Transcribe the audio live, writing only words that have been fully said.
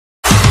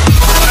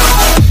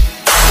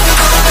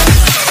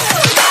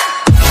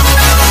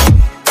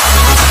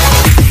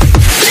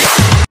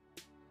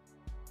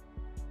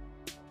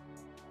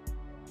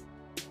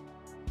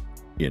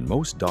In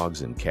most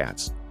dogs and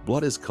cats,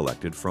 blood is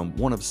collected from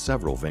one of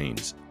several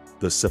veins.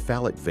 The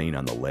cephalic vein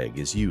on the leg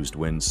is used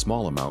when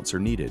small amounts are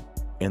needed,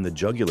 and the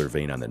jugular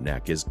vein on the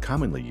neck is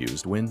commonly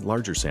used when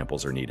larger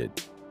samples are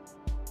needed.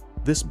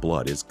 This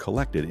blood is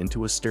collected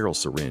into a sterile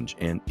syringe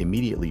and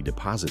immediately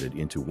deposited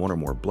into one or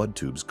more blood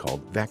tubes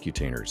called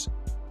vacutainers.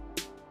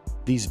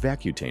 These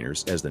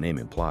vacutainers, as the name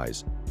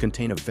implies,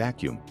 contain a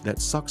vacuum that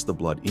sucks the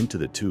blood into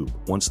the tube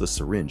once the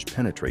syringe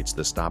penetrates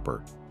the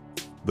stopper.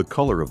 The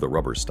color of the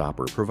rubber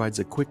stopper provides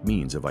a quick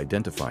means of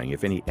identifying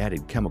if any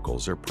added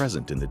chemicals are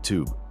present in the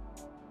tube.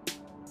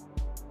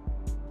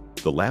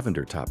 The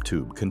lavender top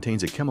tube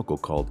contains a chemical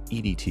called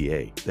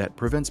EDTA that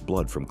prevents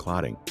blood from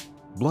clotting.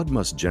 Blood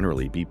must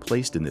generally be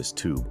placed in this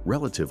tube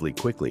relatively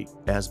quickly,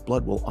 as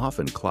blood will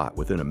often clot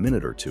within a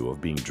minute or two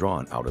of being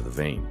drawn out of the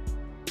vein.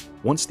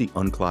 Once the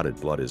unclotted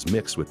blood is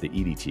mixed with the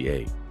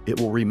EDTA, it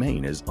will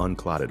remain as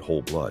unclotted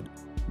whole blood,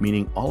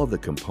 meaning all of the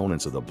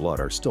components of the blood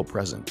are still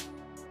present.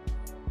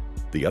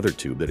 The other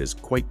tube that is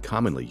quite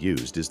commonly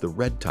used is the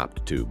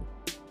red-topped tube.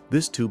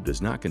 This tube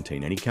does not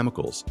contain any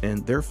chemicals,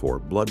 and therefore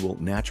blood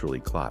will naturally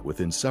clot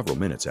within several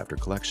minutes after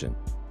collection.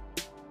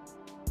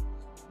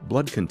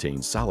 Blood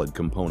contains solid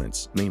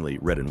components, mainly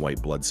red and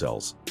white blood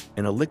cells,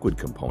 and a liquid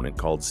component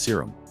called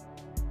serum.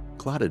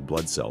 Clotted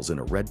blood cells in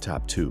a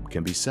red-top tube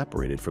can be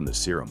separated from the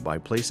serum by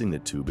placing the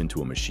tube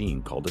into a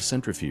machine called a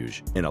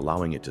centrifuge and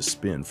allowing it to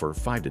spin for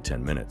 5 to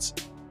 10 minutes.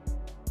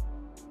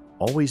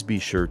 Always be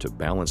sure to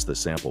balance the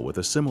sample with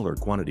a similar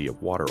quantity of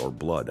water or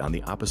blood on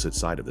the opposite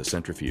side of the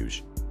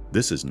centrifuge.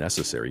 This is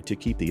necessary to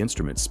keep the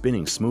instrument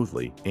spinning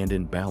smoothly and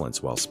in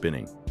balance while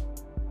spinning.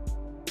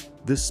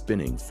 This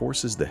spinning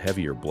forces the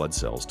heavier blood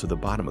cells to the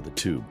bottom of the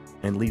tube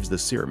and leaves the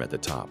serum at the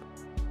top.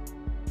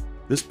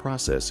 This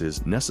process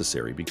is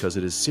necessary because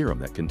it is serum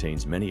that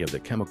contains many of the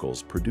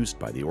chemicals produced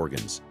by the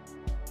organs.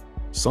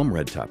 Some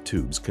red-top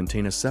tubes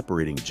contain a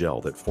separating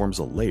gel that forms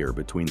a layer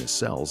between the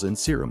cells and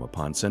serum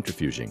upon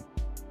centrifuging.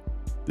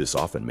 This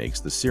often makes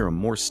the serum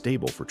more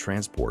stable for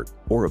transport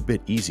or a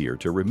bit easier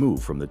to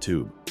remove from the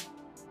tube.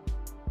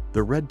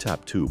 The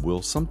red-top tube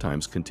will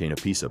sometimes contain a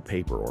piece of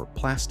paper or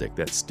plastic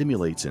that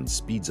stimulates and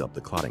speeds up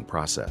the clotting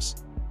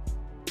process.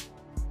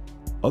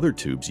 Other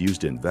tubes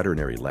used in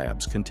veterinary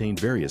labs contain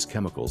various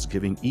chemicals,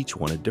 giving each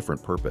one a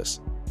different purpose.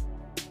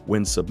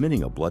 When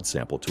submitting a blood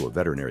sample to a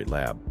veterinary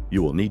lab,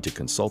 you will need to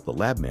consult the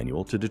lab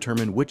manual to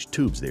determine which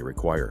tubes they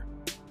require.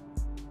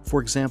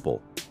 For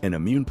example, an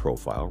immune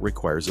profile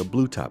requires a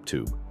blue top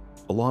tube,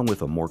 along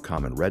with a more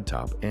common red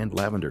top and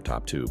lavender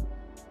top tube.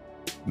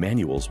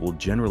 Manuals will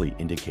generally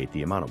indicate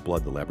the amount of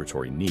blood the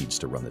laboratory needs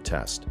to run the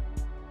test.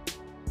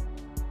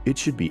 It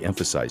should be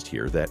emphasized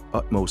here that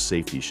utmost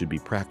safety should be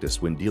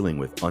practiced when dealing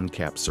with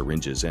uncapped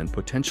syringes and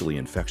potentially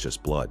infectious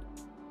blood.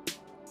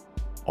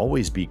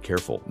 Always be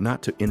careful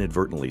not to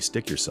inadvertently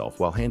stick yourself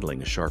while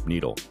handling a sharp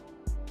needle.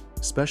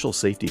 Special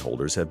safety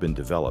holders have been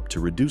developed to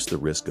reduce the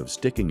risk of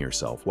sticking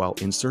yourself while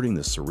inserting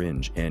the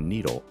syringe and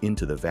needle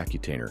into the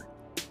vacutainer.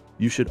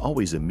 You should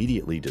always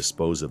immediately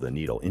dispose of the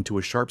needle into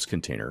a sharps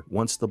container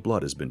once the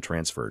blood has been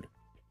transferred.